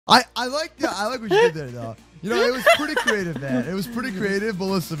I like what you did there, though. You know, it was pretty creative, man. It was pretty creative, but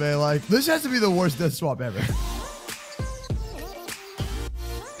listen, man, like, this has to be the worst death swap ever.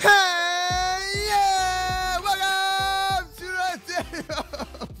 Hey, yeah! Welcome to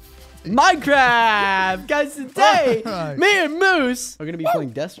the Minecraft! Guys, today, me and Moose are going to be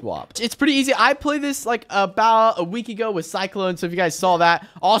playing Death Swap. It's pretty easy. I played this, like, about a week ago with Cyclone, so if you guys saw that.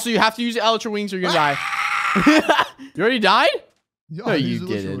 Also, you have to use the Elytra Wings or you're going to die. You already died? No, you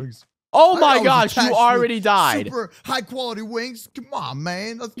didn't. Oh my gosh, you already died. Super high quality wings. Come on,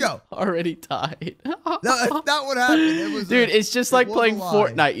 man. Let's go. Already died. That's not what happened. It was dude, it's just like playing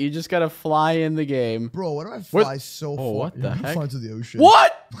Fortnite. You just gotta fly in the game. Bro, why do I fly so far? What the heck? Fly into the ocean.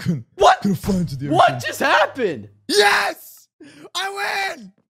 What? What? Gonna fly into the ocean. What just happened? Yes! I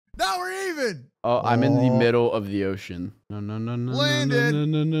win! Now we're even. Oh, I'm in the middle of the ocean. No. Landed.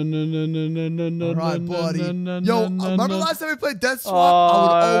 No. All right, buddy. Yo, remember last time we played Death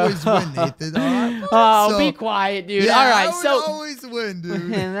Swap? I would always win, Nathan. All right? Oh, be quiet, dude. Yeah, all right, I would always win,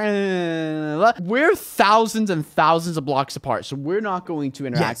 dude. We're thousands and thousands of blocks apart, so we're not going to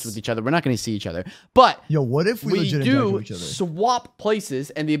interact with each other. We're not going to see each other. But yo, what if we legit interact with each other? Swap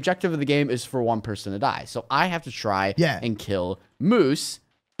places, and the objective of the game is for one person to die. So I have to try and kill Moose,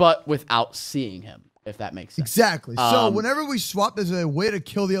 but without seeing him, if that makes sense. Exactly. So whenever we swap, there's a way to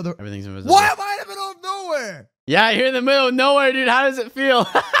kill the other. Everything's invisible. Why am I in the middle of nowhere? Yeah, you're in the middle of nowhere, dude. How does it feel?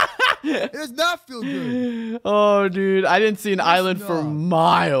 It does not feel good. Oh, dude. I didn't see an island for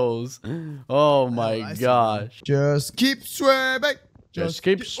miles. Oh, my gosh. Just keep swimming. Just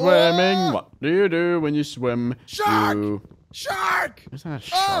keep swimming. Oh! What do you do when you swim? Shark! Shark! There's not a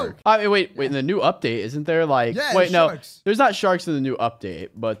shark. Oh. Wait. In the new update, isn't there like... Yeah, wait, no. Sharks. There's not sharks in the new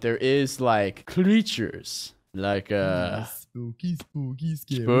update, but there is like creatures. Like spooky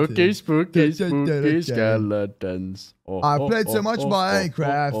skeletons. I played so much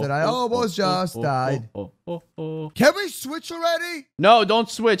Minecraft that I almost just died. Can we switch already? No, don't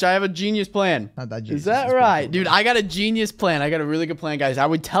switch. I have a genius plan. Not that genius. Is that right? Dude, I got a genius plan. I got a really good plan, guys. I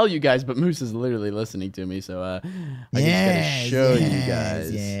would tell you guys, but Moose is literally listening to me, so I just gotta show you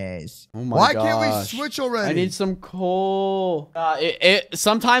guys. Yes. Oh my Why gosh. can't we switch already? I need some coal.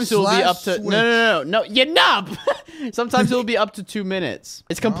 Sometimes it will be up to... No, you nub! Sometimes it will be up to 2 minutes.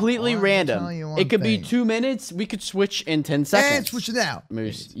 It's completely random. It could be 2 minutes. We could switch in 10 seconds. And switch it out.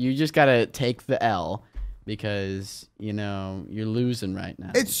 Moose, you just gotta take the L because, you know, you're losing right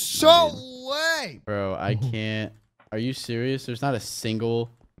now. It's so lame. Bro, I can't. Are you serious? There's not a single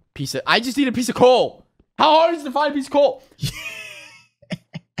piece of... I just need a piece of coal. How hard is it to find a piece of coal?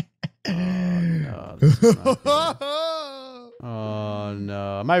 Oh,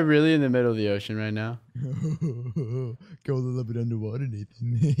 no. Am I really in the middle of the ocean right now? Go a little bit underwater,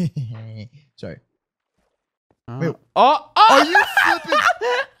 Nathan. Sorry. Wait. Are you flipping?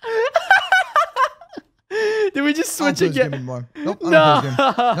 Did we just switch again? Nope, I'm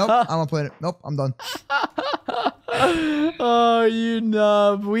not playing it. Nope, I'm done. Oh, you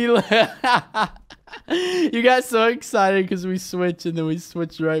nub. You got so excited because we switched and then we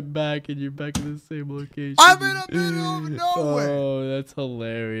switched right back and you're back in the same location. I'm in the middle of nowhere. Oh, that's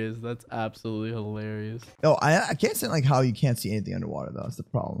hilarious. That's absolutely hilarious. Oh, I can't stand like how you can't see anything underwater though. That's the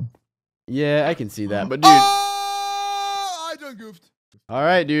problem. Yeah, I can see that. But dude. Oh, I done goofed. All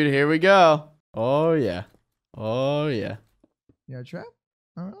right, dude. Here we go. Oh, yeah. Oh, yeah. You got a trap?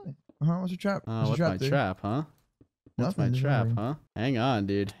 All right. What's your trap? What's my trap, huh? What's my Nothing, trap, huh? Hang on,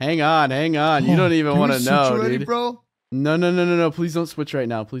 dude. Hang on. You don't even want to know, dude. Bro? No. Please don't switch right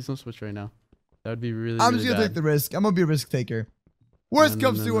now. Please don't switch right now. That would be really, I'm just going to take the risk. I'm going to be a risk taker. Worst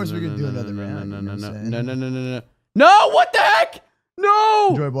comes to worst, we can do another round. No, what the heck? No.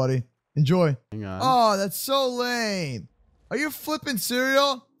 Enjoy, buddy. Enjoy. Hang on. Oh, that's so lame. Are you flipping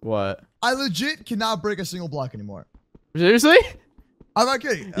cereal? What? I legit cannot break a single block anymore. Seriously? I'm not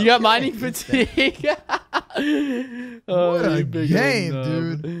kidding. You got mining fatigue. What a game,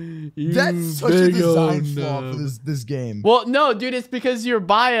 dude. That's such a design flaw for this game. Well, no, dude, it's because you're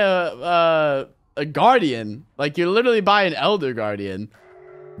by a guardian. Like, you're literally by an elder guardian.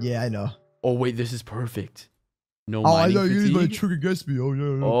 Yeah, I know. Oh, wait, this is perfect. No mining fatigue. I know, you need my trick against me. Oh,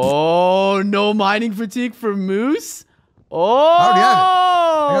 yeah. Oh, no mining fatigue for Moose? Oh! I already have it.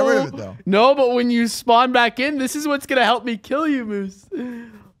 I got rid of it, though. No, but when you spawn back in, this is what's going to help me kill you, Moose.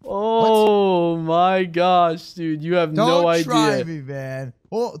 Oh, my gosh, dude. You have no idea. Don't try me, man.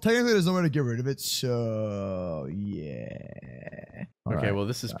 Well, technically, there's nowhere to get rid of it, so yeah. Okay, well,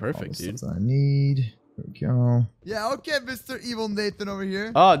 this is perfect, dude. I need. There we go. Yeah, okay, Mr. Evil Nathan over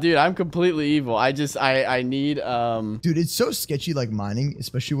here. Oh, dude, I'm completely evil. I need Dude, it's so sketchy, like mining,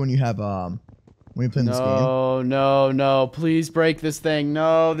 especially when you have when you're playing this game. No, no, no. Please break this thing.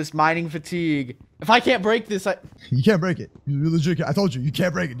 No, this mining fatigue. If I can't break this, You can't break it. You legit can't. I told you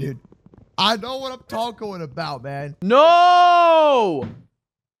can't break it, dude. I know what I'm talking about, man. No!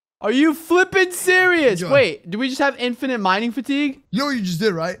 Are you flipping serious? Wait, do we just have infinite mining fatigue? You know what you just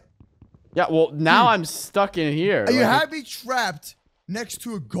did, right? Yeah, well, now I'm stuck in here. You had me trapped next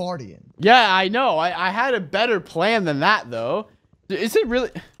to a guardian. Yeah, I know. I had a better plan than that, though. Is it really?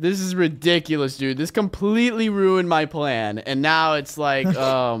 This is ridiculous, dude. This completely ruined my plan. And now it's like,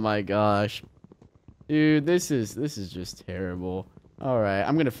 oh my gosh. Dude, this is just terrible. All right,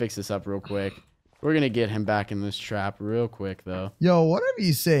 I'm going to fix this up real quick. We're going to get him back in this trap real quick, though. Yo, whatever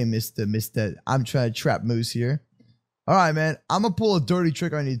you say, Mr. I'm trying to trap Moose here. All right, man. I'm going to pull a dirty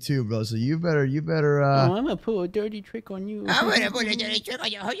trick on you, too, bro. So you better, Oh, I'm going to pull a dirty trick on you. I'm gonna put a dirty trick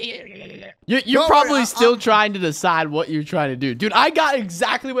on you. You're probably still trying to decide what you're trying to do. Dude, I got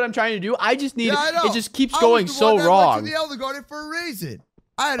exactly what I'm trying to do. I just need it just keeps going so wrong. I went to the Elder Guardian for a reason.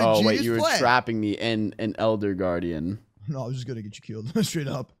 I had a oh, genius wait, you were plan. trapping me in an Elder Guardian. No, I was just going to get you killed. Straight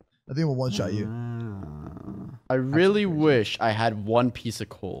up. I think we'll one-shot you. I really wish I had one piece of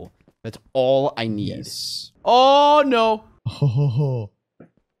coal. That's all I need. Yes. Oh, no. Oh,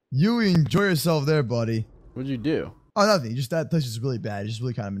 you enjoy yourself there, buddy. What'd you do? Oh, nothing. Just that place is really bad. It's just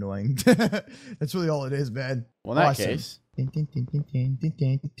really kind of annoying. That's really all it is, man. Well, in that case.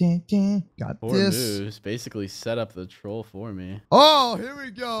 Got Poor this. Moose basically set up the troll for me. Oh, here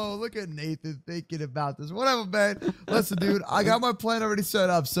we go. Look at Nathan thinking about this. Whatever, man. Listen, dude, I got my plan already set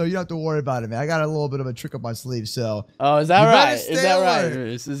up, so you don't have to worry about it, man. I got a little bit of a trick up my sleeve, so. Oh, is that right? Is that right,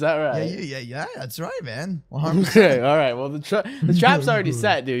 Moose? Is that right? Yeah. That's right, man. 100%. Okay, all right. Well, the trap's already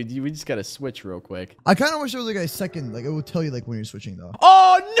set, dude. We just got to switch real quick. I kind of wish there was like a second, like it would tell you like when you're switching, though.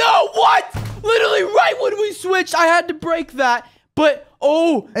 Oh, no. What? Literally right when we switched, I had to break that. But,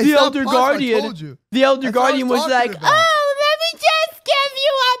 oh, Hey, the stop Elder pausing, I Guardian. told you. The Elder That's what I was Guardian was talking like, about. Oh, let me just give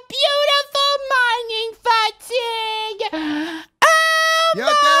you a beautiful mining fatigue. Oh You my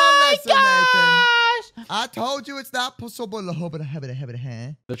didn't listen, Nathan. gosh. I told you it's not possible.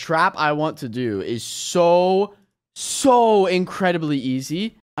 the trap I want to do is so incredibly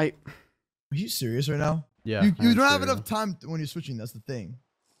easy. Are you serious right now? Yeah. You don't have enough time when you're switching. That's the thing.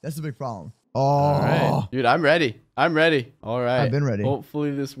 That's the big problem. Oh, All right. Dude, I'm ready. I'm ready. All right. I've been ready.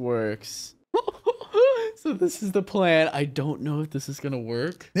 Hopefully this works. So this is the plan. I don't know if this is going to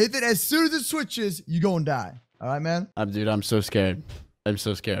work. Nathan, as soon as it switches, you go and die. All right, man? Dude, I'm so scared. I'm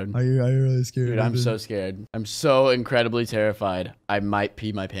so scared. Are you really scared? Dude, I'm so scared. I'm so incredibly terrified. I might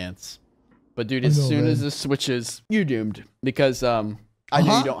pee my pants. But dude, as soon as this switches, you're doomed. Because I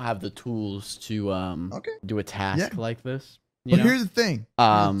know you don't have the tools to do a task like this. But here's the thing.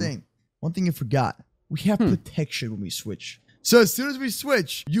 One thing you forgot. We have protection when we switch. So as soon as we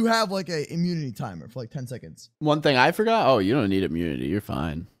switch, you have like a immunity timer for like 10 seconds. One thing I forgot. Oh, you don't need immunity. You're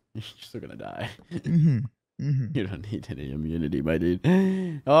fine. You're still gonna die. You don't need any immunity, my dude.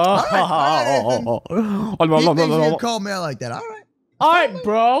 All right, you call me out like that. All right,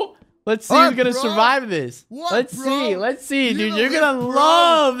 bro. Let's see who's gonna survive this. Let's see, dude. You're gonna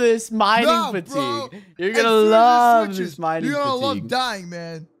love this mining fatigue. You're gonna love this mining fatigue. You're gonna love dying,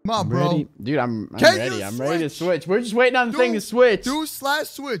 man. Come on, bro. Ready? Dude, I'm ready. I'm ready to switch. We're just waiting on the thing to switch.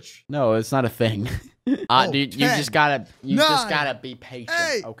 /switch. No, it's not a thing. Dude, you just gotta be patient.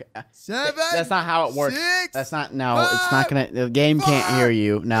 8, okay. 7. That's not how it works. 6, that's not. No, it's not 5, gonna. The game can't hear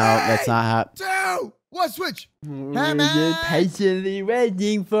you. No, that's not how. 2, 1, switch. We're just patiently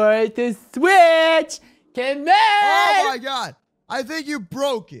waiting for it to switch. Come on. Oh my god. I think you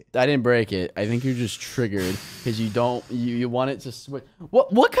broke it. I didn't break it. I think you're just triggered because you want it to switch.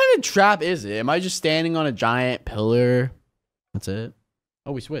 What kind of trap is it? Am I just standing on a giant pillar? That's it.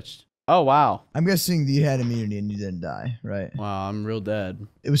 Oh, we switched. Oh, wow. I'm guessing you had immunity and you didn't die, right? Wow, I'm real dead.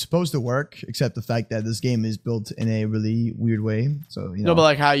 It was supposed to work, except the fact that this game is built in a really weird way. So, you know. No, but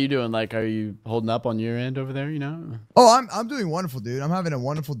like, how you doing? Like, are you holding up on your end over there, you know? Oh, I'm doing wonderful, dude. I'm having a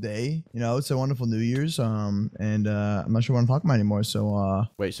wonderful day. You know, it's a wonderful New Year's. And I'm not sure what I'm talking about anymore. So,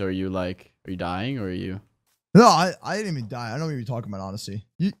 wait, so are you dying or are you? No, I didn't even die. I don't know what you're talking about, honestly.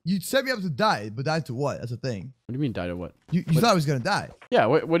 You set me up to die, but die to what? That's the thing. What do you mean die to what? You thought I was gonna die. Yeah,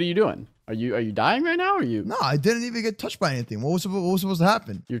 what are you doing? Are you dying right now or are you? No, I didn't even get touched by anything. What was supposed to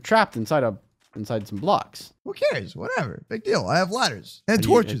happen? You're trapped inside some blocks. Who cares? Whatever. Big deal. I have ladders and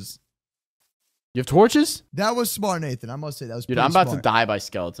torches. You have torches? That was smart, Nathan. I must say that was Dude, pretty I'm about smart. to die by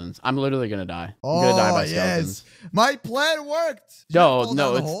skeletons. I'm literally gonna die. Oh, I'm gonna die by skeletons. Yes. My plan worked.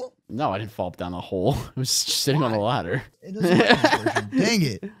 No, I didn't fall down the hole. I was just sitting on the ladder. It doesn't work this version. Dang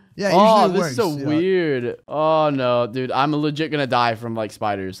it. Yeah, oh, usually it this works, is so weird. Oh no, dude, I'm legit gonna die from like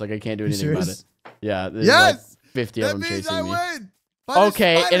spiders. Like I can't do anything about it. Yeah. Yes. Like 50 of them chasing I me. win.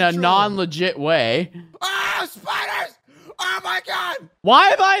 Okay, in a non-legit way. Ah, spiders! Oh my god! Why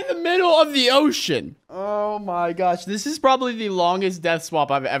am I in the middle of the ocean? Oh my gosh, this is probably the longest death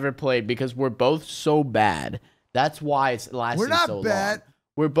swap I've ever played because we're both so bad. That's why it's lasting so long. We're not bad.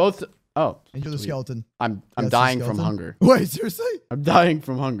 We're both. Oh, enjoy the skeleton. I'm dying from hunger. Wait, seriously? I'm dying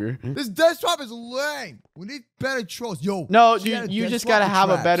from hunger. This death swap is lame. We need better trolls. Yo. No, you just gotta have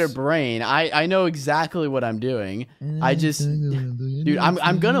a better brain. I know exactly what I'm doing. Dude,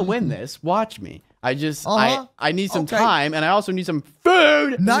 I'm gonna win this. Watch me. I need some time, and I also need some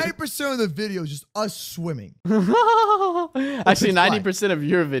food. 90% of the video is just us swimming. Actually, 90% of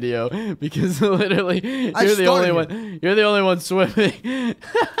your video, because literally you're the only one. You're the only one swimming.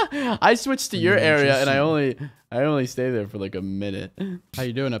 I switched to your area, and I only stay there for like a minute. How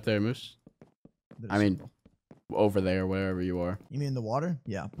you doing up there, Moose? I mean, over there, wherever you are. You mean in the water?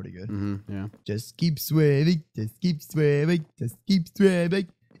 Yeah, pretty good. Yeah. Just keep swimming. Just keep swimming. Just keep swimming.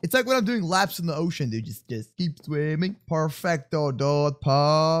 It's like when I'm doing laps in the ocean, dude. Just keep swimming. Perfecto, dude.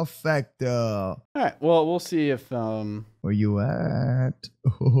 Perfecto. All right. Well, we'll see if where you at?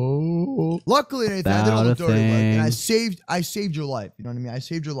 Oh. Luckily, Nathan, I did all the dirty work, and I saved your life. You know what I mean? I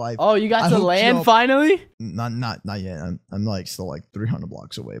saved your life. Oh, you got to land finally? Not yet. I'm like still like 300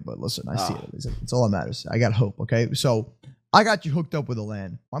 blocks away. But listen, I see it. It's all that matters. I got hope. Okay, so I got you hooked up with a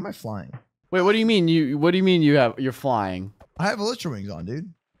land. Why am I flying? Wait, what do you mean? What do you mean you're flying? I have elytra wings on,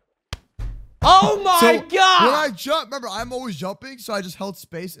 dude. Oh my god! When I jump, remember, I'm always jumping, so I just held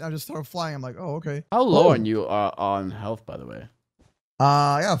space and I just started flying. I'm like, oh, okay. How low are you on health, by the way?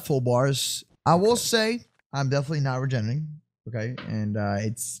 I got full bars. I will say I'm definitely not regenerating. Okay, and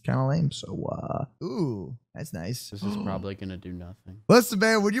it's kind of lame. So, ooh, that's nice. This is probably gonna do nothing. Listen,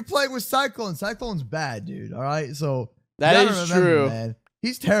 man, when you're playing with Cyclone's bad, dude. All right, so that is true, man.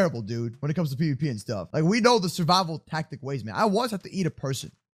 He's terrible, dude, when it comes to PvP and stuff. Like, we know the survival tactic ways, man. I once have to eat a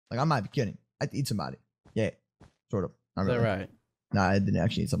person. Like, I might be kidding. I had to eat somebody. Yeah, sort of. Is that right? Nah, I didn't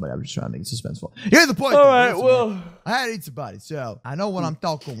actually eat somebody. I was just trying to make it suspenseful. Here's the point. All right, well, I had to eat somebody, so I know what I'm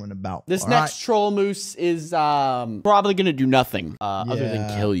talking about. This next troll moose is probably gonna do nothing other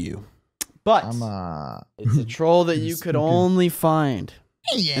than kill you. But it's a troll that you could only find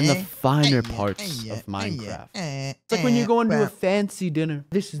in the finer parts of Minecraft. It's like when you go into a fancy dinner.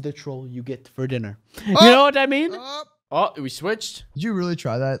 This is the troll you get for dinner. You know what I mean? Oh, we switched. Did you really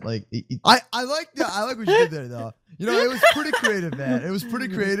try that? Like, I like that. I like what you did there, though. You know, it was pretty creative, man. It was pretty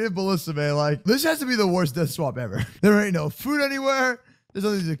creative. But listen, man, like, this has to be the worst death swap ever. There ain't no food anywhere. There's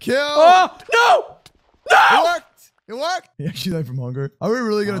nothing to kill. Oh no! No! It worked. It worked. You actually died from hunger. Are we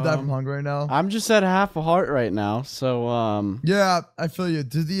really gonna die from hunger right now? I'm just at half a heart right now. So yeah, I feel you.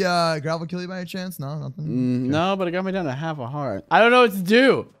 Did the gravel kill you by any chance? No, nothing. No, but it got me down to half a heart. I don't know what to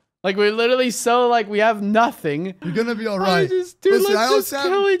do. Like, we're literally so, like, we have nothing. You're gonna be all right. Let's just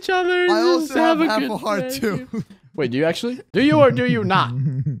kill each other. I also have half a heart, too. Wait, do you actually? Do you or do you not?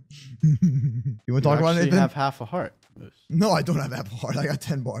 You want to talk about anything? You have half a heart. No, I don't have half a heart. I got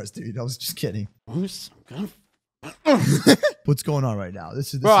 10 bars, dude. I was just kidding. What's going on right now?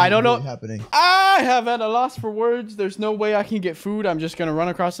 This is I don't know. Happening. I have at a loss for words. There's no way I can get food. I'm just gonna run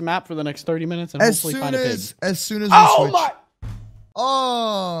across the map for the next 30 minutes and hopefully find a pig. As soon as we switch.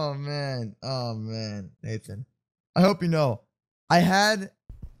 Oh man, Nathan. I hope you know. I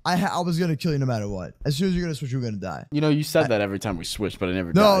was gonna kill you no matter what. As soon as you're gonna switch, you're gonna die. You know, you said that every time we switched, but I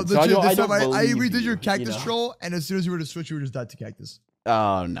never died. No, this time I redid your cactus troll, and as soon as you were to switch, you would just die to cactus.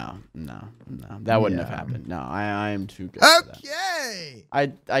 Oh no, that wouldn't have happened. No, I am too good. Okay.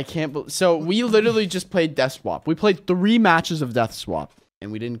 I can't believe. So we literally just played Death Swap. We played 3 matches of Death Swap.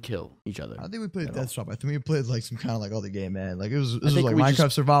 And we didn't kill each other. I think we played Death Swap. I think we played like some kind of like other game, man. Like it was like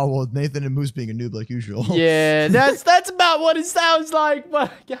Minecraft survival with Nathan and Moose being a noob like usual. Yeah, that's about what it sounds like.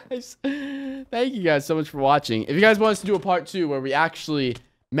 But guys, thank you guys so much for watching. If you guys want us to do a part 2 where we actually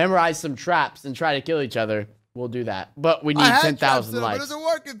memorize some traps and try to kill each other, we'll do that. But we need 10,000 likes. But it doesn't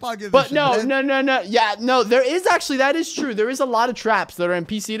work in Pocket Edition. But no. Yeah, no, there is actually, that is true. There is a lot of traps that are in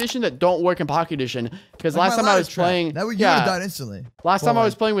PC Edition that don't work in Pocket Edition. Because last time I was playing... That would died instantly. Last time I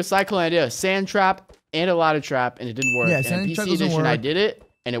was playing with Cyclone, I did a sand trap and a ladder trap, and it didn't work. Yeah, and in PC Edition, I did it,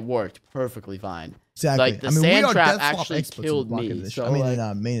 and it worked perfectly fine. Exactly. Like, the sand trap actually killed me. So, I mean,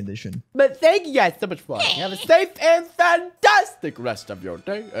 in main edition. But thank you guys so much for watching. Have a safe and fantastic rest of your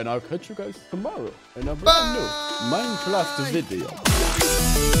day. And I'll catch you guys tomorrow in a brand new Minecraft video.